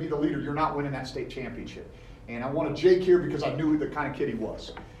that's going to be the leader, you're not winning that state championship. And I wanted Jake here because I knew the kind of kid he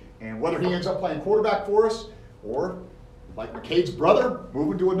was. And whether he ends up playing quarterback for us or, like McCade's brother,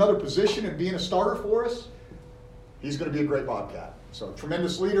 moving to another position and being a starter for us, he's going to be a great Bobcat. So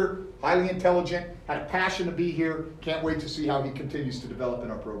tremendous leader, highly intelligent, had a passion to be here. Can't wait to see how he continues to develop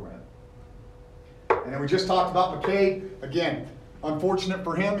in our program. And then we just talked about McCade. Again, unfortunate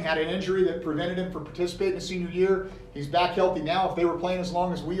for him, had an injury that prevented him from participating in senior year. He's back healthy now. If they were playing as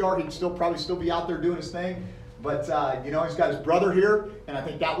long as we are, he'd probably still be out there doing his thing. But he's got his brother here, and I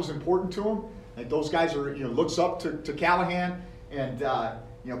think that was important to him. And those guys are, looks up to Callahan, and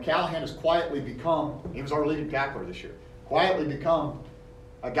Callahan has quietly become. He was our leading tackler this year. Quietly become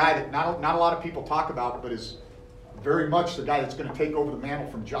a guy that not a lot of people talk about, but is very much the guy that's going to take over the mantle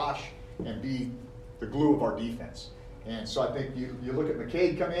from Josh and be the glue of our defense. And so I think you look at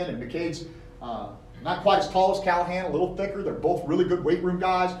McCade come in, and McCade's not quite as tall as Callahan, a little thicker. They're both really good weight room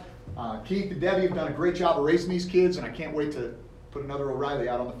guys. Keith and Debbie have done a great job of raising these kids, and I can't wait to put another O'Reilly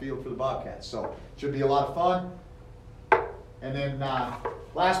out on the field for the Bobcats. So it should be a lot of fun. And then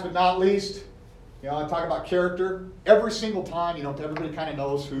last but not least, I talk about character. Every single time, everybody kind of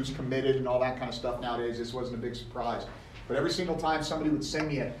knows who's committed and all that kind of stuff nowadays. This wasn't a big surprise. But every single time somebody would send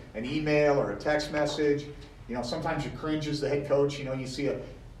me an email or a text message, sometimes you cringe as the head coach. You see a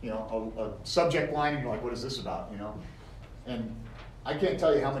subject line and you're like, what is this about? And I can't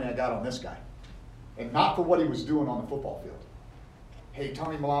tell you how many I got on this guy. And not for what he was doing on the football field. Hey,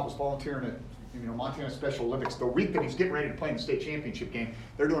 Tommy Malott was volunteering at Montana Special Olympics. The week that he's getting ready to play in the state championship game,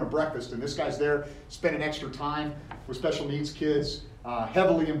 they're doing a breakfast, and this guy's there spending extra time with special needs kids,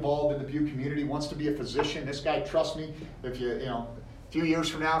 heavily involved in the Butte community, wants to be a physician. This guy, trust me, if a few years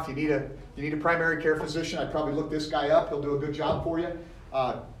from now, if you need a primary care physician, I'd probably look this guy up. He'll do a good job for you.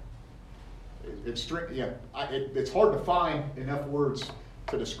 It's hard to find enough words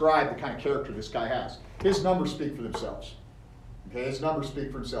to describe the kind of character this guy has. His numbers speak for themselves. Okay, his numbers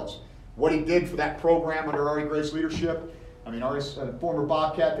speak for themselves. What he did for that program under Ari Gray's leadership. Ari's a former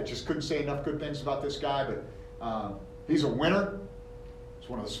Bobcat that just couldn't say enough good things about this guy, but he's a winner. He's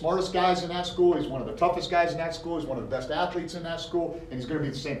one of the smartest guys in that school. He's one of the toughest guys in that school. He's one of the best athletes in that school, and he's going to be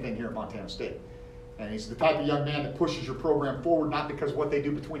the same thing here at Montana State. And he's the type of young man that pushes your program forward, not because of what they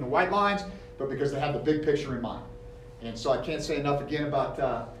do between the white lines, but because they have the big picture in mind. And so I can't say enough again about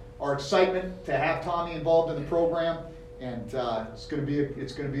our excitement to have Tommy involved in the program, and it's going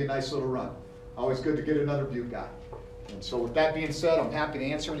to be a nice little run. Always good to get another Butte guy. And so with that being said, I'm happy to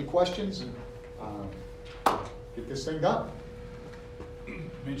answer any questions and get this thing done. You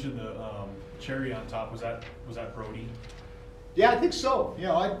mentioned the cherry on top. Was that Brody? Yeah, I think so.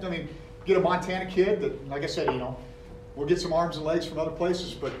 Get a Montana kid that, like I said, we'll get some arms and legs from other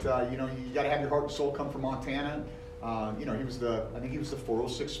places, but you got to have your heart and soul come from Montana. He was I think he was the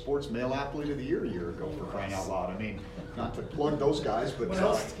 406 Sports Male Athlete of the Year a year ago, for crying out loud. I mean, not to plug those guys, but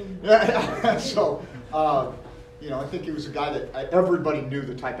so I think he was a guy that everybody knew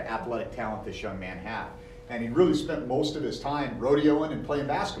the type of athletic talent this young man had. And he really spent most of his time rodeoing and playing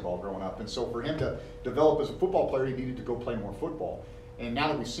basketball growing up. And so for him to develop as a football player, he needed to go play more football. And now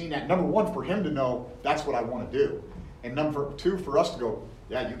that we've seen that, number one, for him to know that's what I want to do. And number two, for us to go,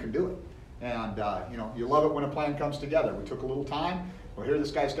 yeah, you can do it. And, you love it when a plan comes together. We took a little time. Well, here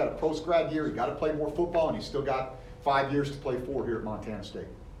this guy's got a post-grad year. He got to play more football, and he's still got 5 years to play for here at Montana State.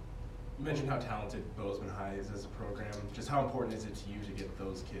 You mentioned how talented Bozeman High is as a program. Just how important is it to you to get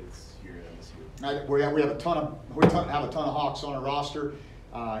those kids here at MSU? We have a ton of Hawks on our roster.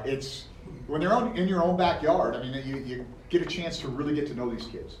 It's when they're in your own backyard. I mean, you get a chance to really get to know these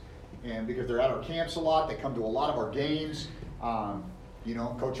kids, and because they're at our camps a lot, they come to a lot of our games.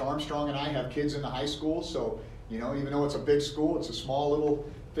 Coach Armstrong and I have kids in the high school, so even though it's a big school, it's a small little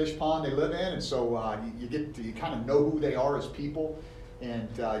fish pond they live in, and so you kind of know who they are as people. And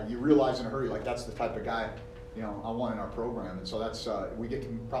you realize in a hurry, like, that's the type of guy, I want in our program. And so that's, we get to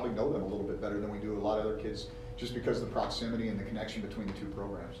probably know them a little bit better than we do a lot of other kids, just because of the proximity and the connection between the two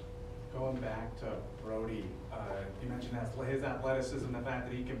programs. Going back to Brody, you mentioned his athleticism, the fact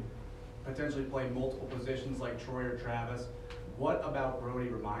that he can potentially play multiple positions like Troy or Travis. What about Brody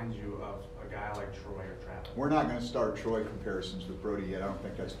reminds you of a guy like Troy or Travis? We're not going to start Troy comparisons with Brody yet. I don't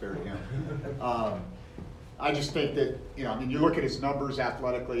think that's fair to him. I just think that, you look at his numbers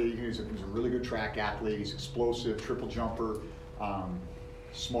athletically, he's a really good track athlete, he's explosive, triple jumper,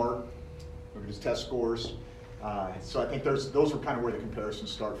 smart, look at his test scores. So I think those are kind of where the comparisons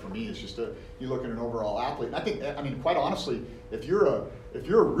start for me. It's just you look at an overall athlete. And I think, quite honestly, if you're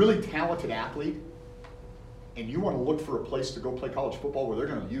a really talented athlete and you want to look for a place to go play college football where they're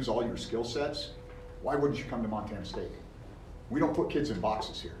going to use all your skill sets, why wouldn't you come to Montana State? We don't put kids in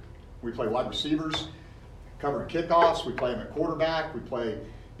boxes here. We play wide receivers, covering kickoffs, we play them at quarterback, we play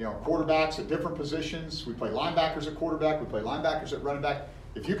quarterbacks at different positions, we play linebackers at quarterback, we play linebackers at running back.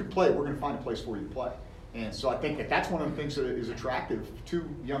 If you can play, we're going to find a place for you to play. And so I think that's one of the things that is attractive to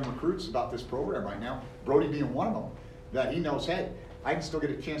young recruits about this program right now, Brody being one of them, that he knows, hey, I can still get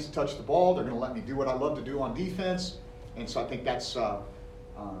a chance to touch the ball, they're going to let me do what I love to do on defense. And so I think that's kind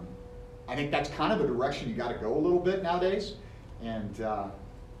of the direction you got to go a little bit nowadays. And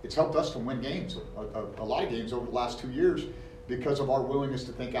it's helped us to win games, a lot of games over the last 2 years, because of our willingness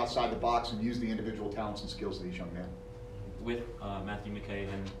to think outside the box and use the individual talents and skills of these young men. With Matthew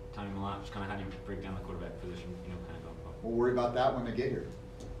McKay and Tommy Malott, just kind of how do you break down the quarterback position, kind of going forward? We'll worry about that when they get here.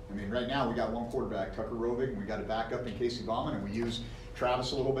 I mean, right now we got one quarterback, Tucker Rovig, and we got a backup in Casey Bauman, and we use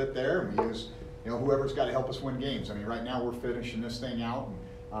Travis a little bit there, and we use whoever's got to help us win games. I mean, right now we're finishing this thing out,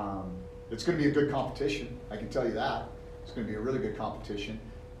 and it's going to be a good competition. I can tell you that. It's going to be a really good competition.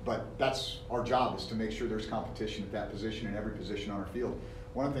 But that's our job, is to make sure there's competition at that position and every position on our field.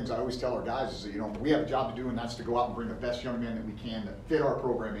 One of the things I always tell our guys is that we have a job to do, and that's to go out and bring the best young men that we can that fit our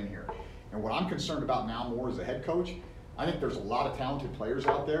program in here. And what I'm concerned about now more as a head coach, I think there's a lot of talented players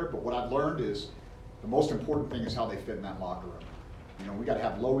out there, but what I've learned is the most important thing is how they fit in that locker room. We got to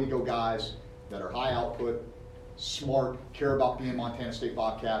have low ego guys that are high output, smart, care about being Montana State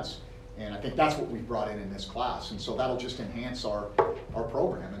Bobcats. And I think that's what we've brought in this class. And so that'll just enhance our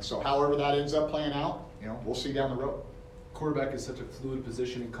program. And so however that ends up playing out, we'll see down the road. Quarterback is such a fluid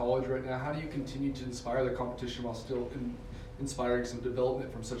position in college right now. How do you continue to inspire the competition while still inspiring some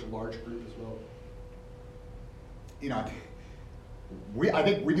development from such a large group as well? I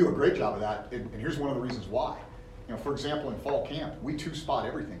think we do a great job of that. And here's one of the reasons why. For example, in fall camp, we two-spot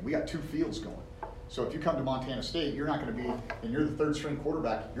everything. We got 2 fields going. So if you come to Montana State, you're not going to be, and you're the third string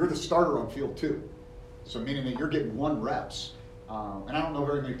quarterback, you're the starter on field 2. So meaning that you're getting 1 reps. And I don't know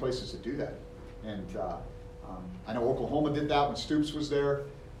very many places that do that. And I know Oklahoma did that when Stoops was there.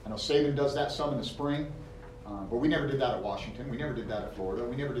 I know Saban does that some in the spring. But we never did that at Washington. We never did that at Florida.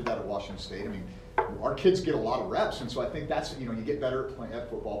 We never did that at Washington State. I mean, our kids get a lot of reps. And so I think that's, you get better at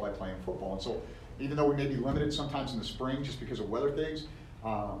football by playing football. And so even though we may be limited sometimes in the spring just because of weather things,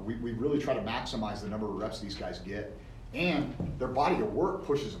 we really try to maximize the number of reps these guys get. And their body of work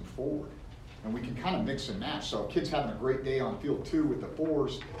pushes them forward. And we can kind of mix and match. So if kids having a great day on field 2 with the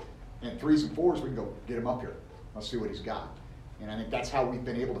 4s and 3s and 4s, we can go get him up here. Let's see what he's got. And I think that's how we've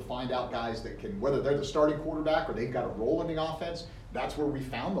been able to find out guys that can, whether they're the starting quarterback or they've got a role in the offense, that's where we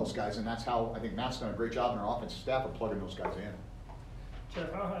found those guys. And that's how I think Matt's done a great job in our offensive staff of plugging those guys in.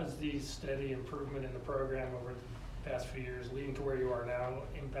 Jeff, how has the steady improvement in the program over the past few years, leading to where you are now,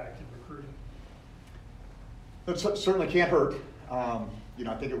 impacted recruiting? That certainly can't hurt. I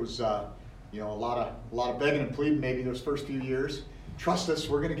think it was a lot of begging and pleading maybe those first few years. Trust us,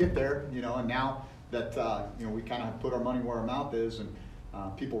 we're going to get there, and now that, we kind of put our money where our mouth is, and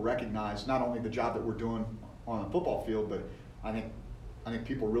people recognize not only the job that we're doing on the football field, but I think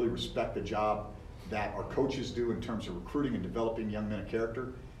people really respect the job that our coaches do in terms of recruiting and developing young men of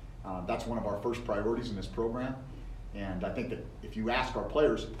character. That's one of our first priorities in this program. And I think that if you ask our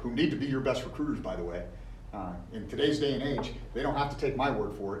players, who need to be your best recruiters, by the way, in today's day and age, they don't have to take my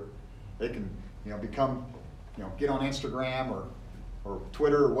word for it. They can, become, get on Instagram or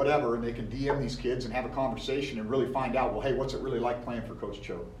Twitter or whatever, and they can DM these kids and have a conversation and really find out, well, hey, what's it really like playing for Coach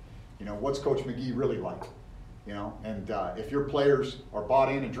Choate? What's Coach McGee really like? And if your players are bought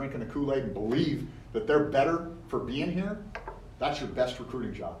in and drinking the Kool-Aid and believe that they're better for being here, that's your best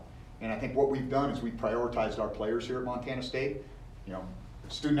recruiting job. And I think what we've done is we've prioritized our players here at Montana State.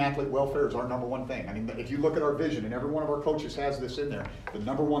 Student athlete welfare is our number one thing. I mean, if you look at our vision, and every one of our coaches has this in there, the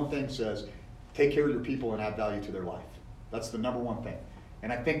number one thing says, take care of your people and add value to their life. That's the number one thing.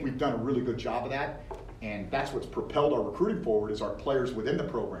 And I think we've done a really good job of that. And that's what's propelled our recruiting forward is our players within the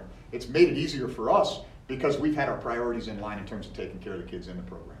program. It's made it easier for us because we've had our priorities in line in terms of taking care of the kids in the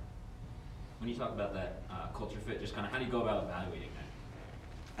program. When you talk about that culture fit, just kind of how do you go about evaluating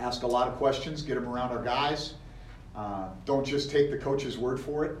that? Ask a lot of questions, get them around our guys. Don't just take the coach's word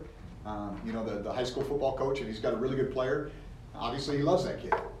for it. The high school football coach, and he's got a really good player, obviously he loves that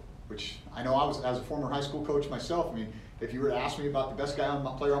kid, which I know as a former high school coach myself, I mean, if you were to ask me about the best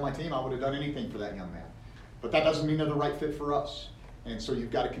player on my team, I would have done anything for that young man. But that doesn't mean they're the right fit for us. And so you've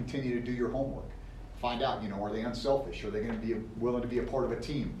got to continue to do your homework. Find out, are they unselfish? Are they going to be willing to be a part of a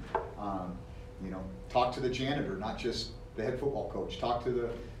team? Talk to the janitor, not just the head football coach. Talk to the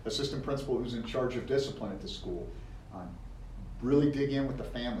assistant principal who's in charge of discipline at the school. Really dig in with the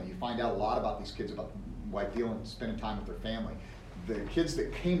family. You find out a lot about these kids, about spending time with their family. The kids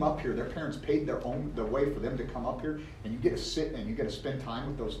that came up here, their parents paid the way for them to come up here, and you get to sit and you get to spend time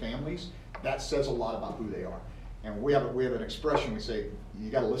with those families. That says a lot about who they are. And we have an expression, we say, you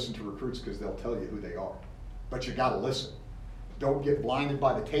got to listen to recruits because they'll tell you who they are. But you got to listen. Don't get blinded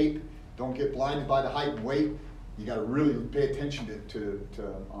by the tape. Don't get blinded by the height and weight. You got to really pay attention to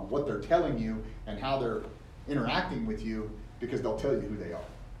what they're telling you and how they're interacting with you, because they'll tell you who they are.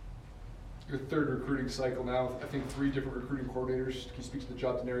 Your third recruiting cycle now, I think 3 different recruiting coordinators. Can you speak to the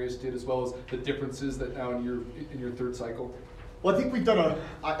job Denarius did, as well as the differences that now in your third cycle? Well, I think we've got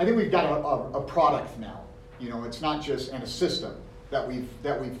a product now. It's not just a system that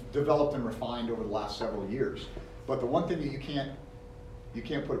we've developed and refined over the last several years. But the one thing that you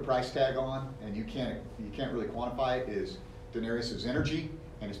can't put a price tag on, and you can't really quantify it, is Denarius's energy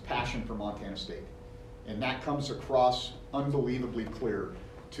and his passion for Montana State. And that comes across unbelievably clear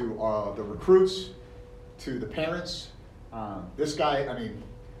to the recruits, to the parents. This guy, I mean,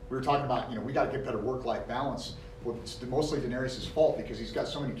 we were talking about, we got to get better work-life balance. Well, it's mostly Denarius's fault because he's got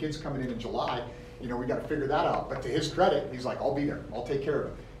so many kids coming in July. We got to figure that out. But to his credit, he's like, I'll be there. I'll take care of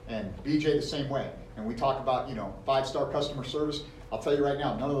it. And BJ the same way. And we talk about, 5-star customer service. I'll tell you right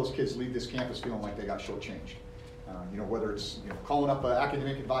now, none of those kids leave this campus feeling like they got shortchanged. Whether it's calling up an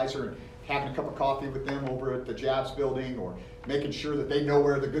academic advisor and having a cup of coffee with them over at the Jabs building, or making sure that they know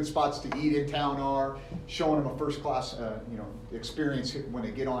where the good spots to eat in town are, showing them a first-class experience when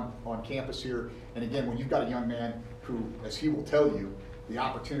they get on campus here. And again, when you've got a young man who, as he will tell you, the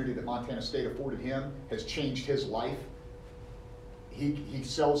opportunity that Montana State afforded him has changed his life, he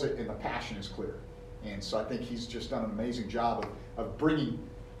sells it and the passion is clear. And so I think he's just done an amazing job of bringing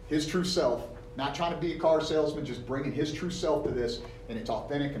his true self, not trying to be a car salesman, just bringing his true self to this, and it's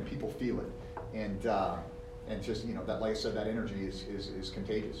authentic and people feel it. And just, that, like I said, that energy is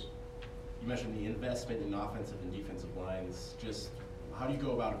contagious. You mentioned the investment in offensive and defensive lines. Just how do you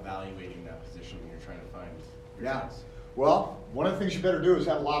go about evaluating that position when you're trying to find your guys? Well, one of the things you better do is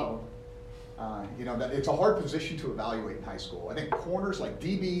have a lot of them. That it's a hard position to evaluate in high school. I think corners like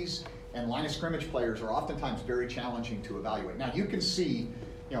DBs and line of scrimmage players are oftentimes very challenging to evaluate. Now you can see,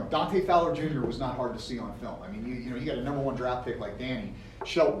 Dante Fowler Jr. was not hard to see on film. I mean, you got a #1 draft pick like Danny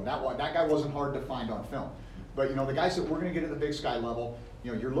Shelton. That guy wasn't hard to find on film. But the guys that we're going to get at the Big Sky level,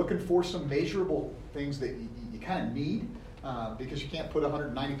 you're looking for some measurable things that you kind of need because you can't put a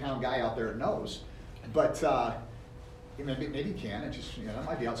 190-pound guy out there at nose. But maybe you can. It just that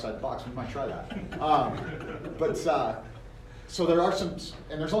might be outside the box. We might try that. So there are some,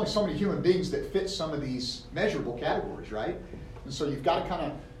 and there's only so many human beings that fit some of these measurable categories, right? And so you've got to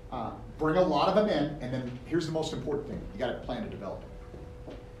kind of bring a lot of them in, and then here's the most important thing: you got to plan to develop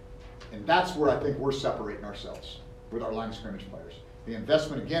it. And that's where I think we're separating ourselves with our line of scrimmage players. The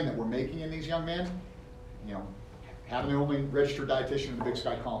investment again that we're making in these young men, having the only registered dietitian in the Big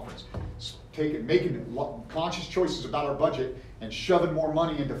Sky Conference, making conscious choices about our budget and shoving more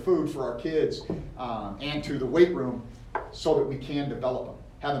money into food for our kids and to the weight room so that we can develop them.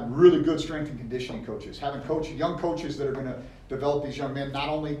 Having really good strength and conditioning coaches, having young coaches that are going to develop these young men not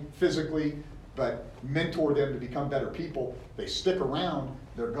only physically but mentor them to become better people. They stick around,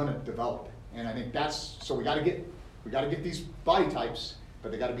 they're going to develop. And I think so we got to get these body types,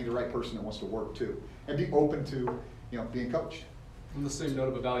 but they got to be the right person that wants to work too and be open to being coached. On the same note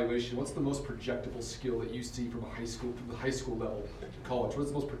of evaluation, what's the most projectable skill that you see from the high school level to college? What's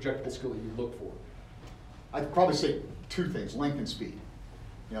the most projectable skill that you look for? I'd probably say two things: length and speed.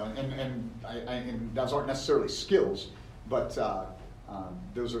 And those aren't necessarily skills, but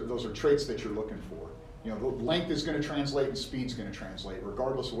those are traits that you're looking for. The length is going to translate and speed's going to translate,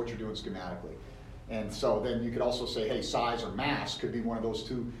 regardless of what you're doing schematically. And so then you could also say, hey, size or mass could be one of those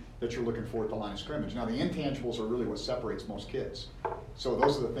two that you're looking for at the line of scrimmage. Now, the intangibles are really what separates most kids. So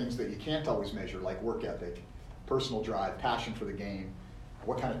those are the things that you can't always measure, like work ethic, personal drive, passion for the game,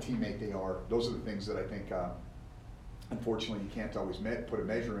 what kind of teammate they are. Those are the things that I think, unfortunately, you can't always put a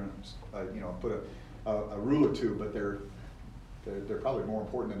measure in, put a ruler to, but they're probably more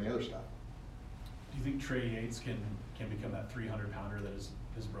important than the other stuff. Do you think Trey Yates can become that 300-pounder that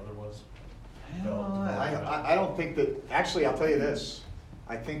his brother was? I don't think that. Actually, I'll tell you this.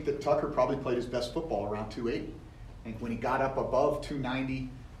 I think that Tucker probably played his best football around 280. I think when he got up above 290,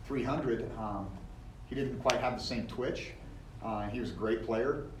 300, he didn't quite have the same twitch. He was a great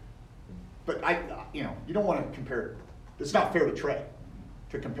player. But you don't want to compare. It's not fair to Trey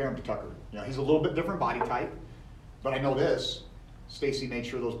to compare him to Tucker. He's a little bit different body type. But I know this. Stacy made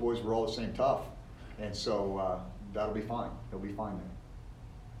sure those boys were all the same tough. And so that'll be fine. He'll be fine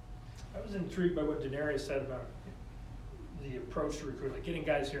there. I was intrigued by what Denarius said about the approach to recruiting, like getting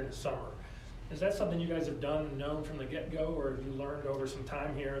guys here in the summer. Is that something you guys have done and known from the get-go, or have you learned over some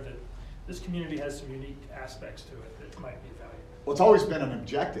time here that this community has some unique aspects to it that might be valuable? Well, it's always been an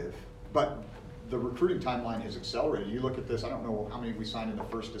objective, but the recruiting timeline has accelerated. You look at this, I don't know how many we signed in the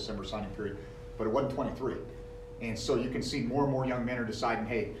first December signing period, but it wasn't 23. And so you can see more and more young men are deciding,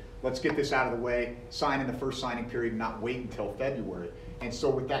 hey, let's get this out of the way, sign in the first signing period, and not wait until February. And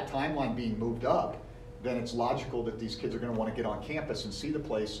so with that timeline being moved up, then it's logical that these kids are going to want to get on campus and see the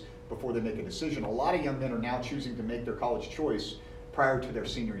place before they make a decision. A lot of young men are now choosing to make their college choice prior to their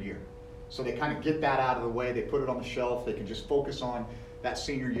senior year. So they kind of get that out of the way, they put it on the shelf, they can just focus on that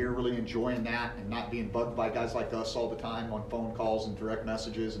senior year, really enjoying that and not being bugged by guys like us all the time on phone calls and direct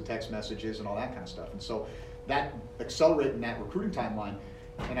messages and text messages and all that kind of stuff. And so that accelerating that recruiting timeline.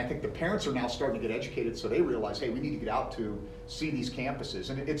 And I think the parents are now starting to get educated, so they realize, hey, we need to get out to see these campuses.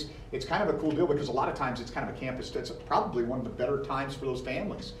 And it's kind of a cool deal because a lot of times it's kind of a campus that's probably one of the better times for those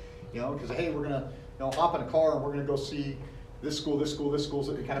families, because hey, we're gonna hop in a car and we're gonna go see this school, this school, this school,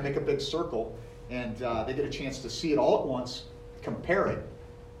 so they kind of make a big circle, and they get a chance to see it all at once, compare it,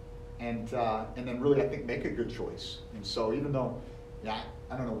 and then really I think make a good choice. And so even though,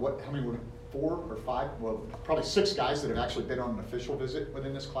 I don't know how many were. 4 or 5, well, probably 6 guys that have actually been on an official visit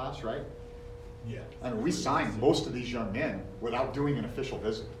within this class, right? Yeah. I mean, we signed most of these young men without doing an official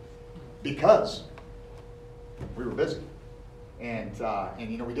visit because we were busy. And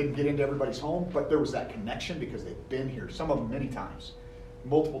we didn't get into everybody's home, but there was that connection because they've been here, some of them many times,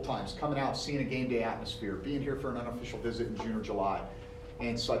 multiple times, coming out, seeing a game day atmosphere, being here for an unofficial visit in June or July.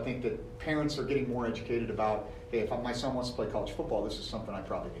 And so I think that parents are getting more educated about, hey, if my son wants to play college football, this is something I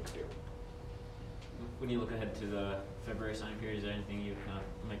probably need to do. When you look ahead to the February signing period, is there anything you kind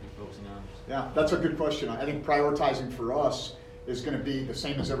of might be focusing on? Yeah, that's a good question. I think prioritizing for us is going to be the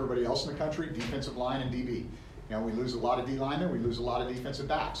same as everybody else in the country: defensive line and DB. We lose a lot of D linemen, we lose a lot of defensive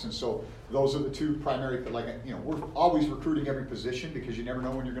backs, and so those are the two primary. We're always recruiting every position because you never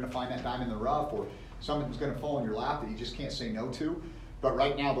know when you're going to find that diamond in the rough or something's going to fall in your lap that you just can't say no to. But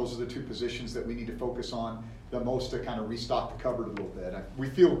right now, those are the two positions that we need to focus on the most to kind of restock the cupboard a little bit. We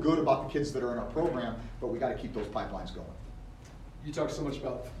feel good about the kids that are in our program, but we got to keep those pipelines going. You talk so much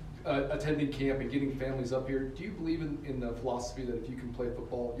about attending camp and getting families up here. Do you believe in the philosophy that if you can play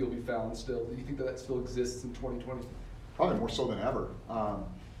football, you'll be found still? Do you think that still exists in 2020? Probably more so than ever,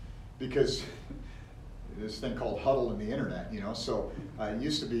 because this thing called huddle and the internet, so it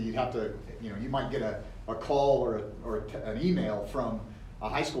used to be you'd have to, you might get a call or an email from a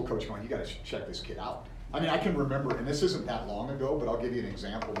high school coach going, you got to check this kid out. I mean, I can remember, and this isn't that long ago, but I'll give you an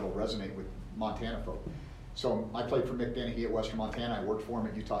example that'll resonate with Montana folk. So I played for Mick Dennehy at Western Montana. I worked for him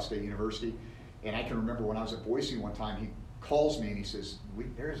at Utah State University. And I can remember when I was at Boise one time, he calls me and he says,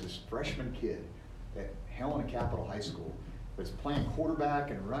 there's this freshman kid at Helena Capital High School that's playing quarterback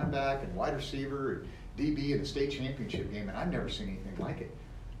and running back and wide receiver. DB in the state championship game, and I've never seen anything like it.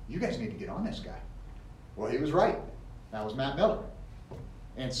 You guys need to get on this guy. Well, he was right. That was Matt Miller.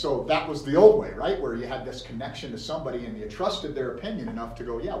 And so that was the old way, right? Where you had this connection to somebody and you trusted their opinion enough to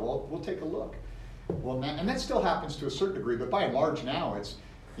go, yeah, well, we'll take a look. Well, and that still happens to a certain degree, but by and large now it's,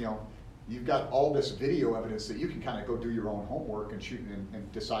 you've got all this video evidence that you can kind of go do your own homework and shoot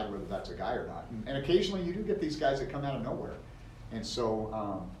and decide whether that's a guy or not. And occasionally you do get these guys that come out of nowhere. And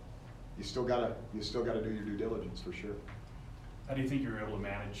so you still gotta do your due diligence for sure. How do you think you're able to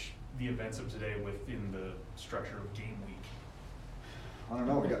manage the events of today within the structure of game week? I don't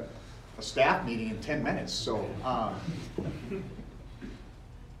know, we got a staff meeting in 10 minutes, so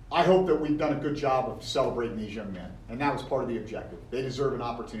I hope that we've done a good job of celebrating these young men, and that was part of the objective. They deserve an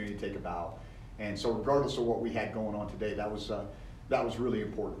opportunity to take a bow, and so regardless of what we had going on today, that was really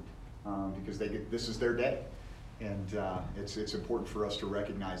important because this is their day, and it's important for us to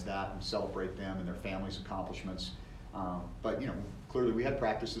recognize that and celebrate them and their families' accomplishments. But clearly we had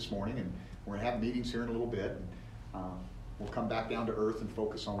practice this morning, and we're gonna have meetings here in a little bit. And, we'll come back down to earth and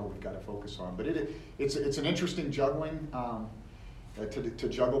focus on what we've got to focus on. But it's an interesting juggling to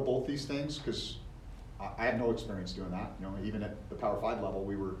juggle both these things because I had no experience doing that. Even at the Power 5 level,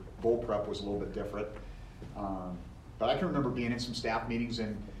 bowl prep was a little bit different. But I can remember being in some staff meetings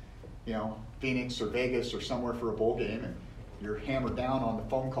in Phoenix or Vegas or somewhere for a bowl game, and you're hammered down on the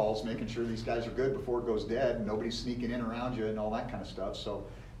phone calls, making sure these guys are good before it goes dead, and nobody's sneaking in around you and all that kind of stuff. So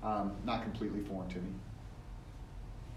not completely foreign to me.